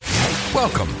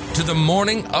Welcome to the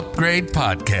Morning Upgrade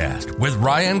Podcast with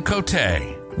Ryan Cote,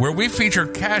 where we feature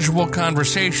casual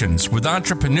conversations with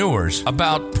entrepreneurs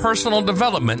about personal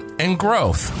development and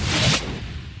growth.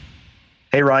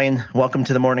 Hey, Ryan. Welcome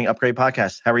to the Morning Upgrade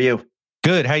Podcast. How are you?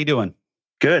 Good. How you doing?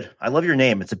 Good. I love your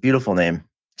name. It's a beautiful name.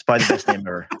 It's probably the best name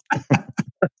ever.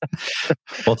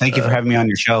 Well, thank you for having me on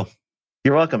your show.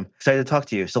 You're welcome. Excited to talk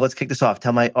to you. So let's kick this off.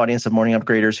 Tell my audience of Morning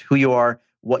Upgraders who you are,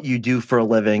 what you do for a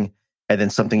living, and then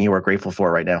something you are grateful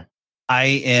for right now. I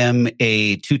am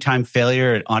a two-time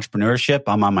failure at entrepreneurship.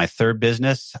 I'm on my third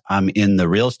business. I'm in the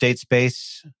real estate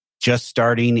space, just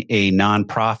starting a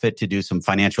nonprofit to do some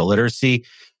financial literacy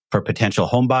for potential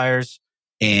home buyers.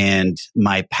 And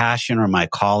my passion or my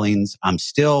callings, I'm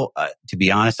still, to be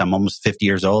honest, I'm almost 50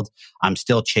 years old. I'm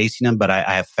still chasing them, but I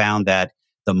have found that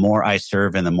the more I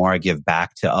serve and the more I give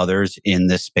back to others in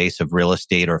this space of real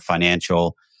estate or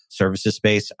financial services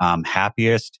space, I'm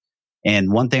happiest.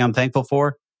 And one thing I'm thankful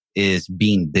for is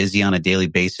being busy on a daily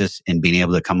basis and being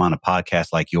able to come on a podcast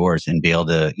like yours and be able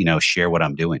to, share what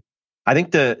I'm doing. I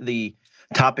think the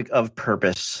topic of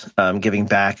purpose, giving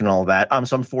back and all that.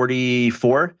 So I'm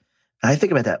 44. And I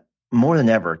think about that more than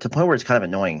ever, to the point where it's kind of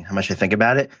annoying how much I think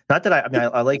about it. Not that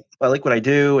I like what I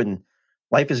do and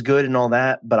life is good and all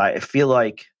that, but I feel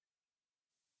like,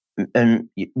 and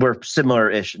we're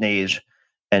similar-ish in age,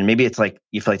 and maybe it's like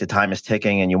you feel like the time is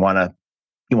ticking and you want to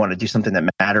do something that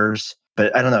matters.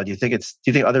 But I don't know. Do you think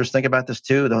others think about this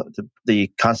too? The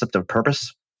concept of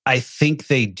purpose? I think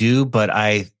they do, but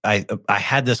I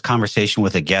had this conversation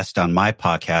with a guest on my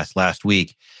podcast last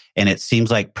week, and it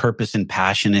seems like purpose and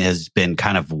passion has been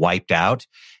kind of wiped out,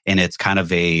 and it's kind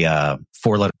of a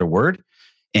four-letter word.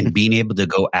 And being able to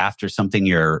go after something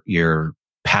you're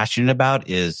passionate about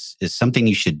is something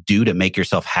you should do to make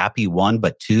yourself happy, one,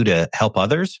 but two, to help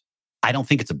others. I don't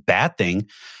think it's a bad thing.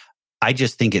 I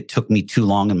just think it took me too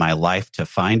long in my life to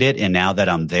find it. And now that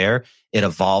I'm there, it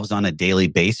evolves on a daily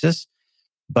basis.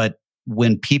 But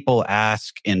when people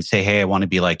ask and say, hey, I want to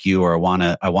be like you, or I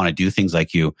want to do things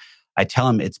like you, I tell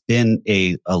them it's been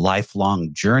a lifelong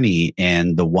journey.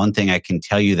 And the one thing I can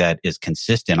tell you that is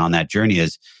consistent on that journey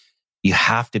is you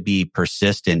have to be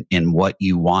persistent in what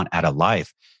you want out of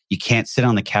life. You can't sit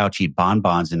on the couch, eat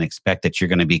bonbons, and expect that you're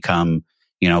going to become,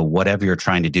 whatever you're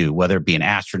trying to do, whether it be an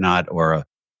astronaut or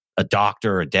a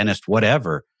doctor or a dentist,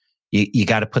 whatever. You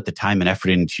got to put the time and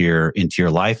effort into your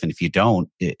life. And if you don't,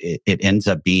 it ends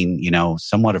up being,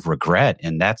 somewhat of regret.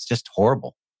 And that's just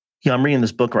horrible. Yeah, I'm reading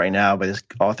this book right now by this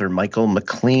author, Michael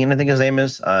McLean, I think his name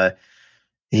is.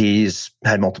 He's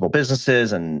had multiple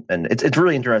businesses, and it's a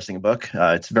really interesting book.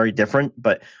 It's very different,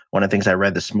 but one of the things I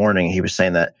read this morning, he was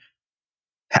saying that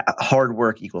hard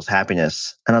work equals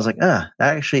happiness. And I was like, that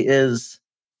actually is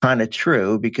kind of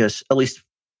true, because at least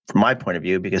from my point of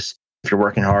view, because if you're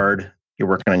working hard, you're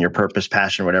working on your purpose,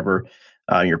 passion, whatever,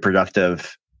 you're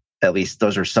productive, at least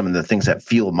those are some of the things that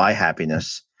fuel my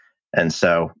happiness. And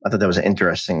so I thought that was an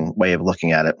interesting way of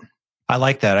looking at it. I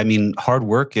like that. I mean, hard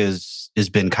work has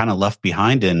been kind of left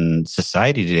behind in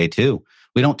society today too.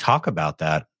 We don't talk about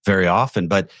that very often,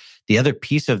 but the other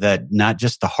piece of that, not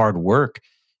just the hard work,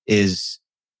 is,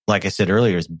 like I said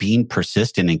earlier, is being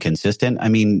persistent and consistent. I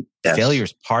mean, yes. Failure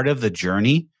is part of the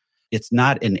journey. It's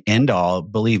not an end all,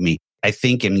 believe me. I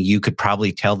think, and you could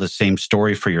probably tell the same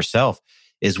story for yourself,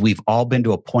 is we've all been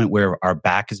to a point where our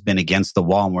back has been against the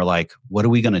wall and we're like, what are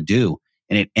we going to do?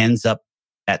 And it ends up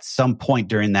at some point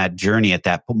during that journey, at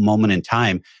that moment in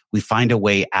time, we find a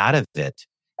way out of it.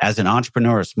 As an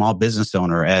entrepreneur, a small business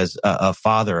owner, as a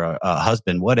father, a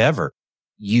husband, whatever,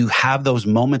 you have those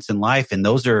moments in life, and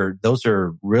those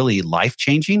are really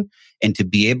life-changing. And to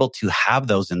be able to have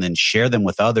those and then share them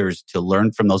with others to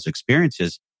learn from those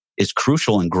experiences is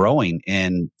crucial in growing.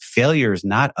 And failure is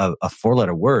not a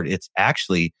four-letter word. It's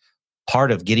actually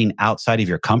part of getting outside of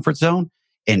your comfort zone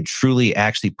and truly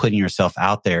actually putting yourself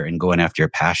out there and going after your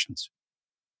passions.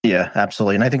 Yeah,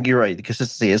 absolutely. And I think you're right. The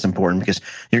consistency is important, because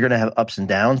you're going to have ups and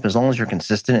downs, but as long as you're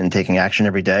consistent and taking action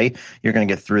every day, you're going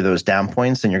to get through those down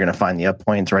points and you're going to find the up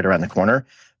points right around the corner.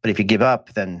 But if you give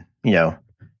up, then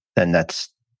it's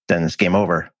game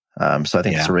over. So I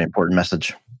think it's a really important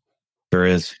message. There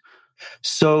is.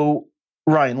 So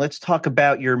Ryan, let's talk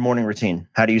about your morning routine.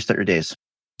 How do you start your days?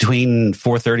 Between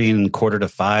 4:30 and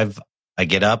 4:45, I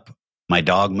get up, my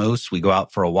dog Moose, we go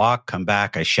out for a walk, come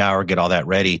back, I shower, get all that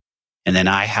ready. And then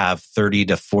I have 30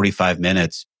 to 45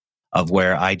 minutes of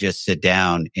where I just sit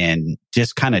down and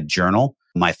just kind of journal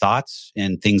my thoughts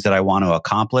and things that I want to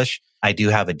accomplish. I do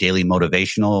have a daily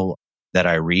motivational that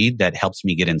I read that helps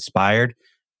me get inspired,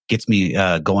 gets me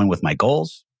going with my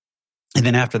goals. And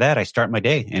then after that, I start my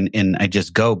day and I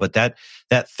just go. But that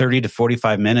 30 to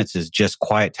 45 minutes is just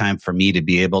quiet time for me to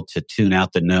be able to tune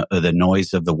out the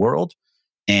noise of the world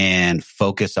and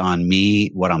focus on me,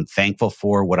 what I'm thankful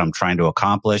for, what I'm trying to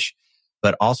accomplish,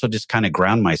 but also just kind of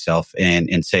ground myself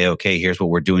and say, okay, here's what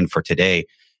we're doing for today.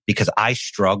 Because I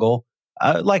struggle,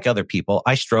 like other people,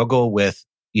 I struggle with,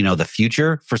 the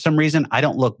future. For some reason, I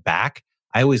don't look back.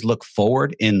 I always look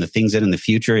forward in the things that in the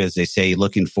future, as they say,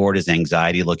 looking forward is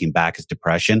anxiety, looking back is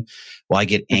depression. Well, I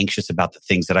get anxious about the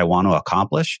things that I want to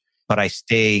accomplish, but I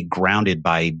stay grounded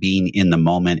by being in the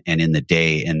moment and in the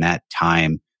day. And that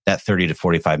time, that 30 to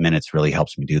 45 minutes really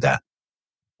helps me do that.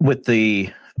 With the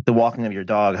walking of your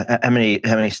dog, how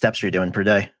many steps are you doing per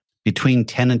day? Between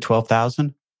 10 and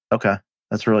 12,000. Okay.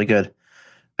 That's really good.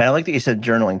 And I like that you said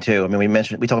journaling too. I mean,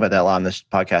 we talk about that a lot on this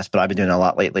podcast, but I've been doing it a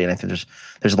lot lately. And I think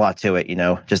there's a lot to it,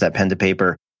 just that pen to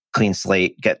paper, clean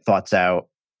slate, get thoughts out.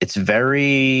 It's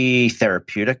very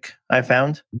therapeutic, I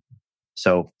found.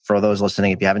 So for those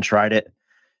listening, if you haven't tried it,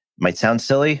 might sound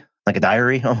silly, like a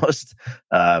diary almost,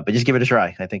 but just give it a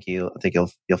try. I think you'll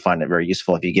find it very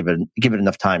useful if you give it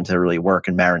enough time to really work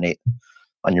and marinate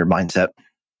on your mindset.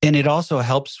 And it also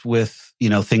helps with,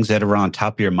 things that are on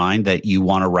top of your mind that you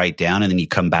want to write down and then you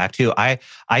come back to.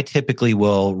 I typically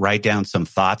will write down some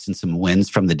thoughts and some wins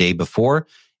from the day before,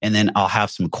 and then I'll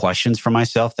have some questions for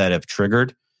myself that have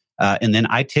triggered. And then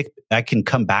I can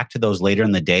come back to those later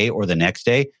in the day or the next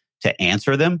day to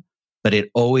answer them. But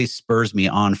it always spurs me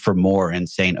on for more and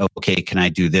saying, okay, can I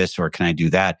do this or can I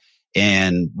do that?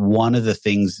 And one of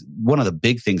the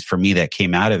big things for me that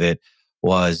came out of it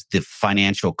was the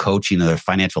financial coaching or the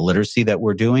financial literacy that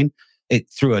we're doing it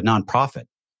through a nonprofit.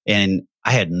 And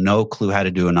I had no clue how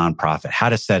to do a nonprofit, how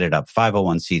to set it up,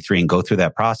 501c3, and go through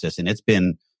that process. And it's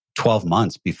been 12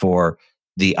 months before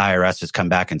the IRS has come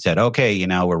back and said, okay,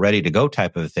 we're ready to go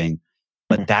type of a thing.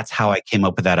 But that's how I came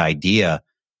up with that idea,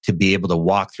 to be able to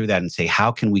walk through that and say,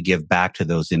 how can we give back to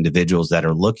those individuals that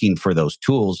are looking for those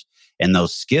tools and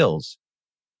those skills?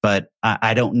 But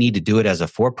I don't need to do it as a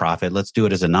for-profit. Let's do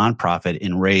it as a nonprofit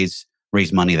and raise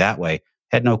money that way.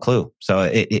 Had no clue. So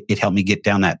it helped me get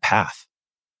down that path.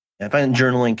 I find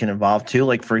journaling can evolve too.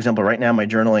 Like, for example, right now, my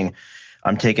journaling,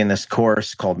 I'm taking this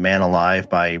course called Man Alive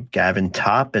by Gavin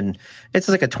Topp. And it's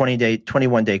like a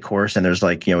 21-day course. And there's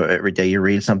every day you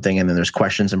read something and then there's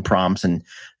questions and prompts. And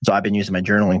so I've been using my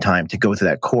journaling time to go through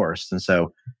that course. And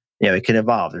so, it can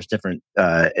evolve. There's different,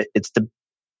 it's the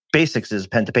basics is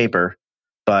pen to paper,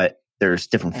 but there's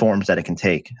different forms that it can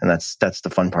take. And that's the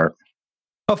fun part.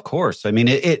 Of course. I mean,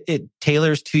 it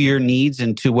tailors to your needs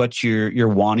and to what you're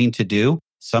wanting to do.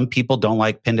 Some people don't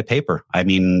like pen to paper. I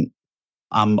mean,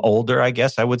 I'm older, I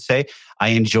guess I would say. I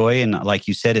enjoy, and like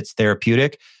you said, it's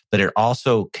therapeutic, but it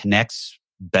also connects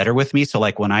better with me. So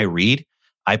like when I read,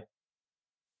 I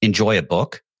enjoy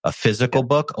a physical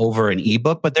book over an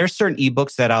ebook, but there's certain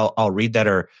ebooks that I'll read that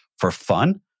are for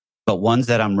fun, but ones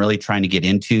that I'm really trying to get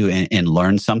into and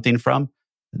learn something from,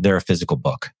 they're a physical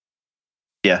book.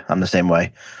 Yeah, I'm the same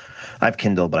way. I have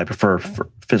Kindle, but I prefer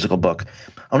physical book.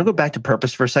 I want to go back to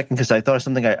purpose for a second because I thought of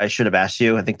something I should have asked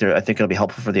you. I think it'll be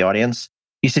helpful for the audience.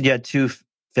 You said you had 2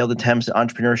 failed attempts at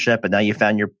entrepreneurship, but now you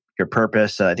found your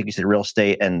purpose. I think you said real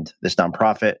estate and this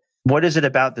nonprofit. What is it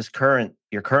about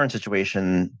your current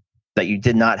situation that you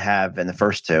did not have in the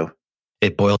first 2?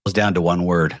 It boils down to one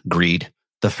word: greed.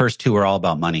 The first 2 were all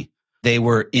about money. They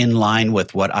were in line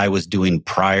with what I was doing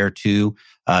prior to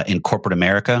in corporate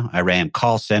America. I ran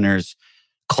call centers,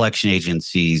 collection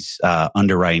agencies,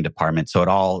 underwriting departments. So it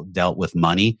all dealt with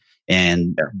money,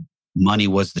 and money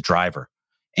was the driver.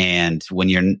 And when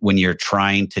you're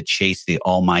trying to chase the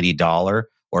almighty dollar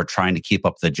or trying to keep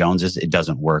up the Joneses, it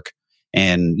doesn't work.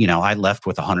 And, I left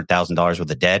with $100,000 worth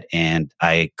of debt, and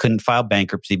I couldn't file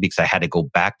bankruptcy because I had to go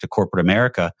back to corporate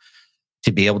America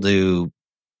to be able to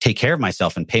take care of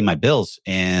myself and pay my bills.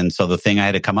 And so the thing I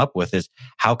had to come up with is,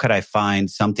 how could I find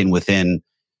something within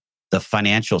the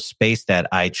financial space that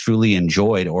I truly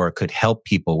enjoyed or could help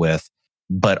people with,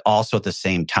 but also at the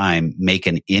same time make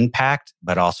an impact,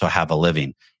 but also have a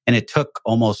living. And it took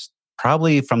almost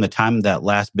probably from the time that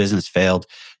last business failed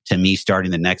to me starting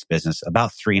the next business,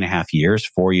 about 3.5 years,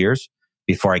 4 years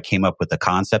before I came up with the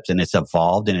concepts. And it's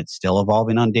evolved, and it's still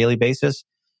evolving on a daily basis.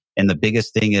 And the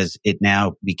biggest thing is it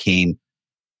now became,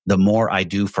 the more I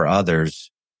do for others,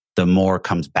 the more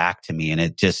comes back to me. And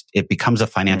it becomes a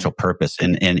financial purpose,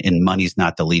 and money's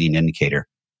not the leading indicator.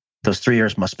 Those 3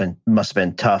 years must have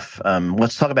been tough.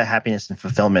 Let's talk about happiness and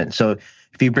fulfillment. So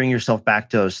if you bring yourself back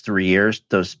to those 3 years,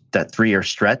 that 3-year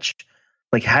stretch,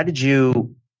 like how did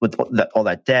you, with all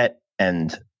that debt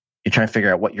and you're trying to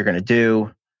figure out what you're going to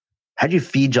do, how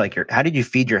did you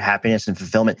feed your happiness and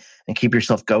fulfillment and keep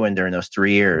yourself going during those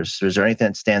 3 years? Was there anything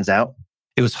that stands out?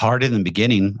 It was hard in the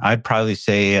beginning. I'd probably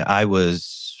say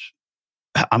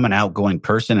I'm an outgoing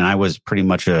person, and I was pretty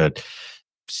much a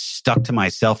stuck to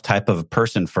myself type of a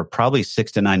person for probably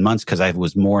 6 to 9 months, because I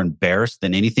was more embarrassed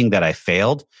than anything that I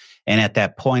failed. And at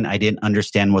that point, I didn't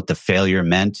understand what the failure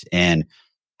meant and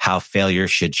how failure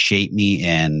should shape me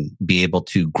and be able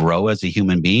to grow as a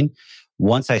human being.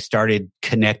 Once I started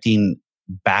connecting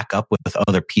back up with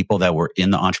other people that were in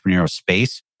the entrepreneurial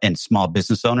space and small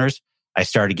business owners, I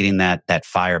started getting that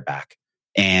fire back.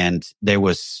 And there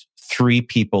was 3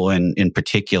 people in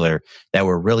particular that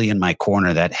were really in my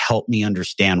corner that helped me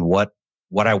understand what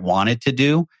I wanted to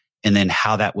do and then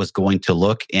how that was going to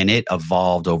look. And it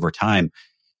evolved over time.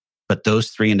 But those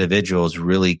 3 individuals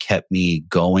really kept me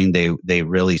going. They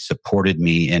really supported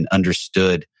me and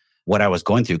understood what I was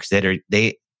going through, because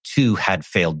they too had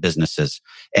failed businesses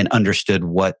and understood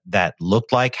what that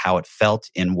looked like, how it felt,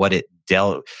 and what it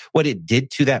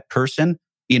did to that person.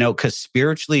 Because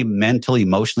spiritually, mentally,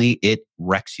 emotionally, it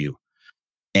wrecks you.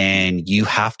 And you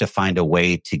have to find a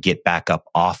way to get back up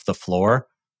off the floor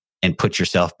and put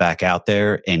yourself back out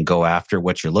there and go after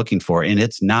what you're looking for. And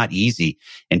it's not easy.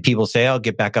 And people say, "Oh,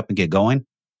 get back up and get going."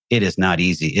 It is not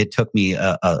easy. It took me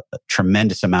a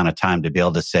tremendous amount of time to be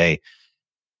able to say,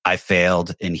 I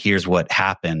failed and here's what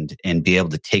happened, and be able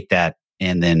to take that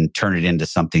and then turn it into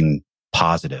something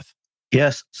positive.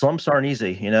 Yes, slumps aren't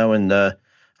easy, and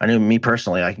I know me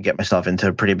personally, I can get myself into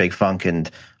a pretty big funk, and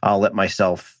I'll let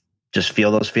myself just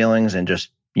feel those feelings and just,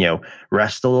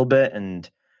 rest a little bit. And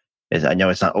I know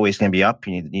it's not always going to be up.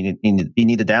 You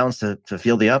need the downs to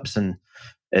feel the ups, and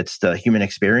it's the human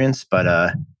experience.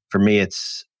 But for me,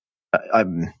 it's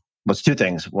 2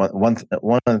 things. One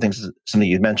of the things, something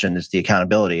you mentioned, is the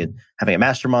accountability and having a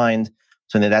mastermind.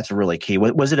 So that's really key.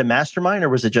 Was it a mastermind, or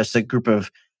was it just a group of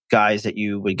guys that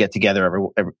you would get together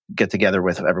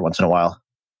with every once in a while?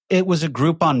 It was a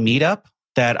group on Meetup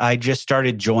that I just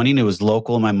started joining. It was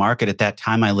local in my market. At that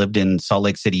time, I lived in Salt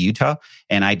Lake City, Utah,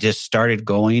 and I just started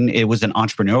going. It was an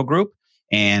entrepreneurial group,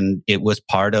 and it was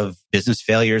part of business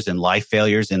failures and life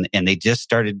failures, and they just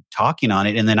started talking on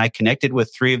it. And then I connected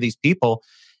with 3 of these people,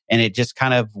 and it just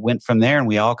kind of went from there. And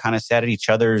we all kind of sat at each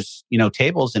other's,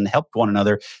 tables and helped one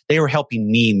another. They were helping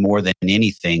me more than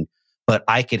anything, but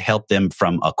I could help them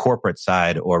from a corporate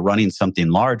side or running something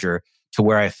larger, to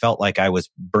where I felt like I was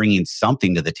bringing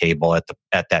something to the table at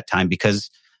that time, because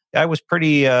I was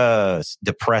pretty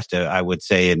depressed, I would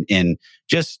say, and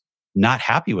just not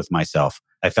happy with myself.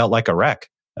 I felt like a wreck,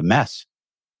 a mess.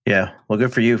 Yeah. Well,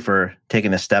 good for you for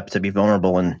taking the step to be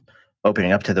vulnerable and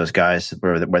opening up to those guys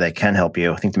where they can help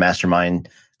you. I think the mastermind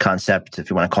concept, if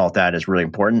you want to call it that, is really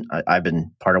important. I've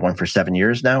been part of one for 7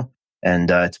 years now. And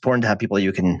it's important to have people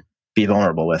you can be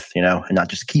vulnerable with, and not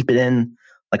just keep it in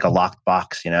like a locked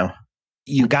box,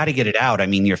 You got to get it out. I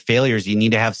mean, your failures, you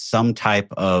need to have some type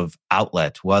of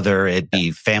outlet, whether it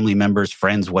be family members,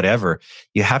 friends, whatever.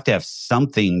 You have to have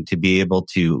something to be able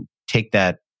to take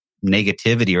that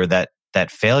negativity or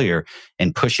that failure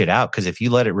and push it out. Because if you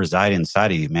let it reside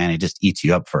inside of you, man, it just eats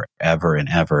you up forever and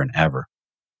ever and ever.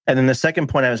 And then the second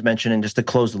point I was mentioning, just to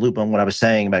close the loop on what I was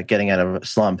saying about getting out of a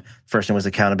slump, first thing was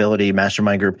accountability,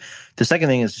 mastermind group. The second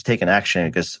thing is just taking action,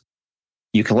 because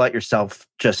you can let yourself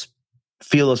just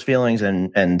feel those feelings,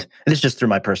 and this is just through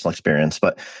my personal experience,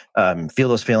 but feel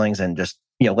those feelings and just,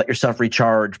 let yourself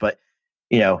recharge. But,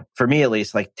 for me at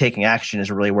least, like, taking action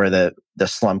is really where the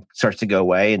slump starts to go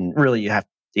away. And really you have,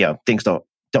 things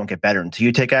don't get better until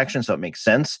you take action. So it makes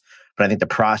sense. But I think the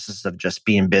process of just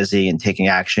being busy and taking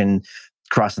action,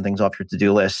 crossing things off your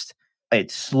to-do list,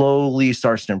 it slowly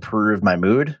starts to improve my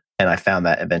mood. And I found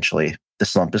that eventually the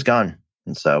slump is gone.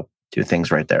 And so 2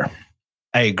 things right there.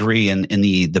 I agree. And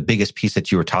the biggest piece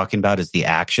that you were talking about is the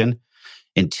action.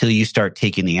 Until you start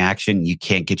taking the action, you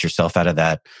can't get yourself out of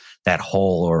that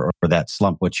hole or that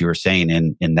slump, what you were saying.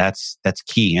 And that's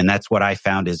key. And that's what I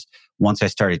found is once I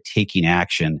started taking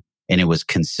action, and it was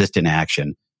consistent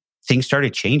action, things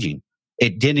started changing.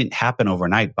 It didn't happen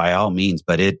overnight by all means,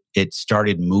 but it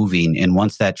started moving. And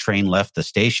once that train left the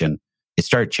station, it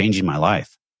started changing my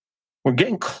life. We're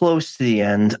getting close to the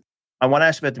end. I want to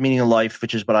ask about the meaning of life,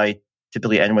 which is what I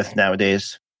typically end with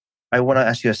nowadays. I want to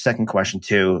ask you a second question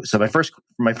too. So my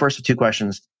first 2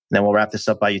 questions, and then we'll wrap this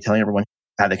up by you telling everyone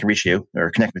how they can reach you or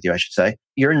connect with you, I should say.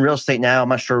 You're in real estate now. I'm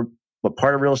not sure what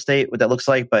part of real estate, what that looks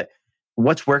like, but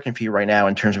what's working for you right now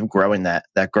in terms of growing that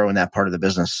part of the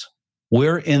business?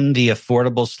 We're in the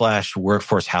affordable /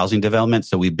 workforce housing development.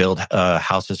 So we build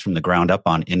houses from the ground up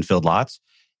on infill lots.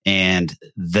 And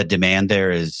the demand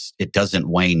there it doesn't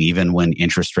wane even when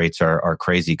interest rates are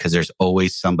crazy, because there's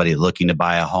always somebody looking to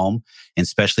buy a home, and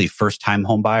especially first-time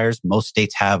home buyers. Most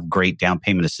states have great down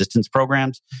payment assistance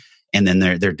programs, and then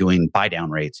they're doing buy down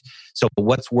rates. So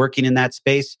what's working in that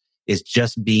space is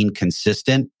just being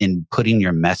consistent in putting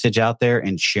your message out there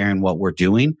and sharing what we're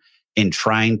doing and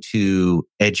trying to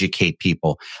educate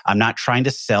people. I'm not trying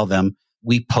to sell them.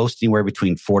 We post anywhere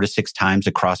between 4 to 6 times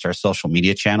across our social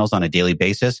media channels on a daily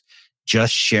basis,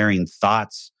 just sharing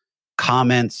thoughts,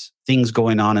 comments, things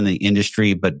going on in the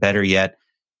industry, but better yet,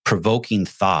 provoking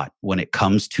thought when it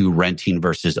comes to renting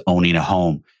versus owning a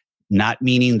home. Not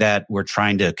meaning that we're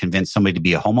trying to convince somebody to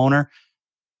be a homeowner.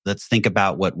 Let's think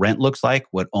about what rent looks like,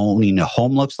 what owning a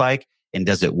home looks like, and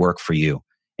does it work for you?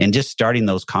 And just starting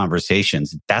those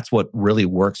conversations. That's what really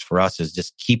works for us, is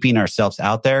just keeping ourselves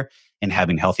out there and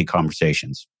having healthy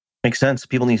conversations. Makes sense.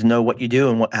 People need to know what you do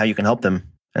and how you can help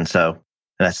them. And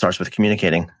that starts with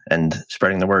communicating and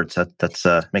spreading the word. So that's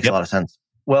makes a lot of sense.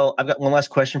 Well, I've got one last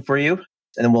question for you,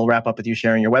 and then we'll wrap up with you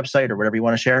sharing your website or whatever you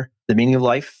want to share. The meaning of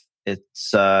life,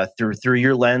 it's through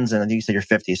your lens, and I think you said you're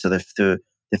 50. So the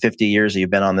 50 years that you've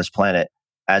been on this planet,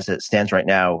 as it stands right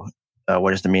now,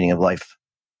 what is the meaning of life?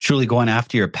 Truly going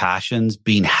after your passions,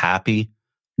 being happy,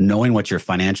 knowing what your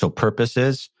financial purpose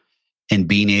is, and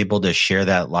being able to share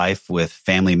that life with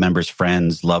family members,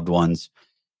 friends, loved ones,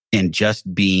 and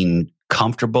just being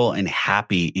comfortable and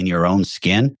happy in your own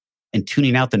skin and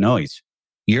tuning out the noise.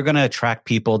 You're going to attract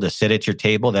people to sit at your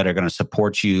table that are going to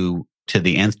support you to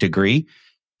the nth degree.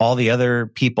 All the other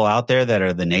people out there that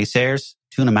are the naysayers,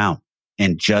 tune them out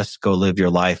and just go live your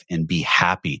life and be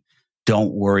happy.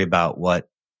 Don't worry about what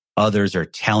others are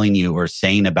telling you or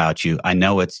saying about you. I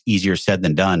know it's easier said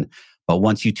than done, but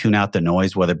once you tune out the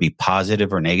noise, whether it be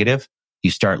positive or negative,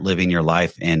 you start living your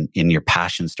life and your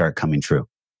passions start coming true.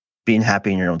 Being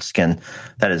happy in your own skin.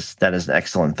 That is an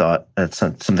excellent thought. That's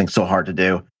something so hard to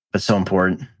do, but so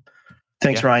important.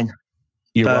 Thanks, Ryan.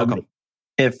 You're welcome.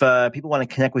 If people want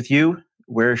to connect with you,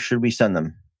 where should we send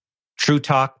them?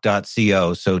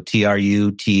 truetalk.co. So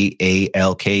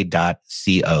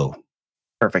trutalk.co.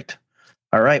 Perfect.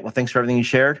 All right. Well, thanks for everything you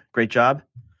shared. Great job.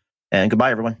 And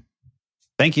goodbye, everyone.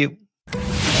 Thank you.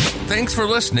 Thanks for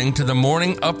listening to the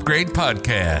Morning Upgrade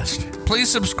Podcast. Please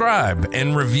subscribe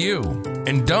and review.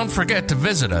 And don't forget to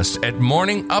visit us at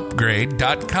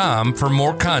morningupgrade.com for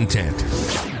more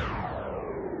content.